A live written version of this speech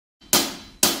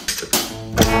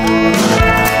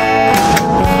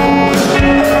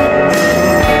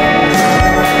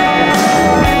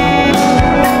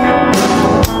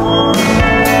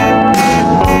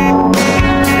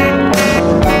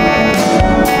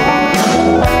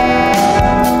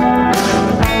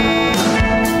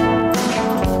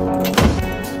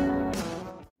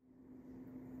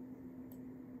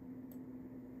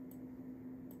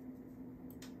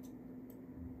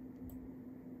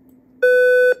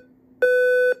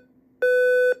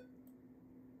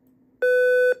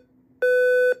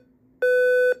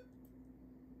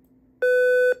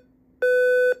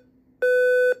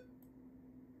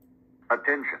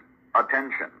Attention,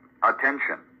 attention,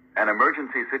 attention. An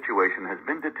emergency situation has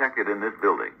been detected in this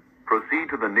building. Proceed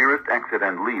to the nearest exit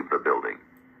and leave the building.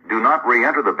 Do not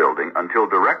re-enter the building until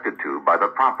directed to by the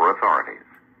proper authorities.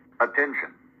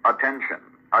 Attention, attention,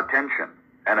 attention.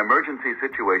 An emergency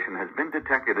situation has been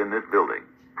detected in this building.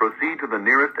 Proceed to the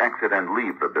nearest exit and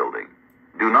leave the building.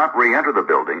 Do not re-enter the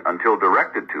building until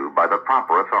directed to by the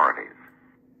proper authorities.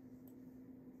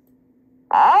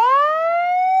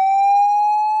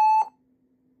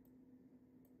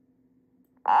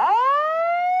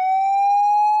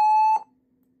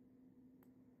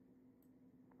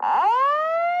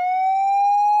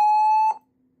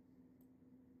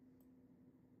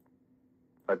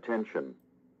 Attention,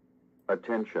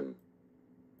 attention,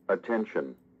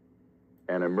 attention.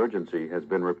 An emergency has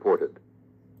been reported.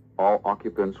 All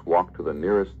occupants walk to the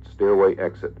nearest stairway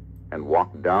exit and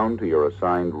walk down to your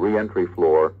assigned re-entry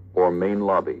floor or main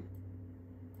lobby.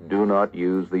 Do not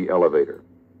use the elevator.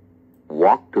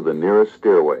 Walk to the nearest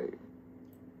stairway.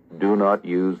 Do not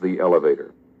use the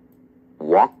elevator.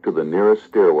 Walk to the nearest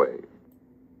stairway.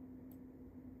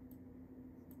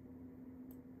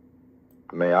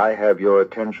 May I have your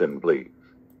attention, please?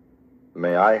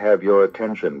 May I have your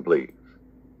attention, please?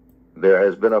 There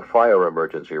has been a fire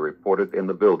emergency reported in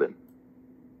the building.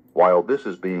 While this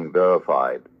is being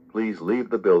verified, please leave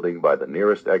the building by the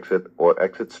nearest exit or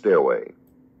exit stairway.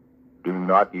 Do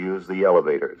not use the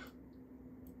elevators.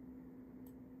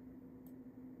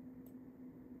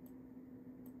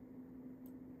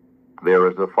 There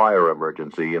is a fire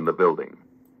emergency in the building.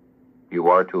 You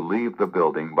are to leave the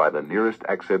building by the nearest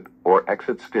exit or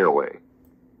exit stairway.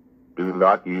 Do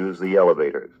not use the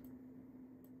elevators.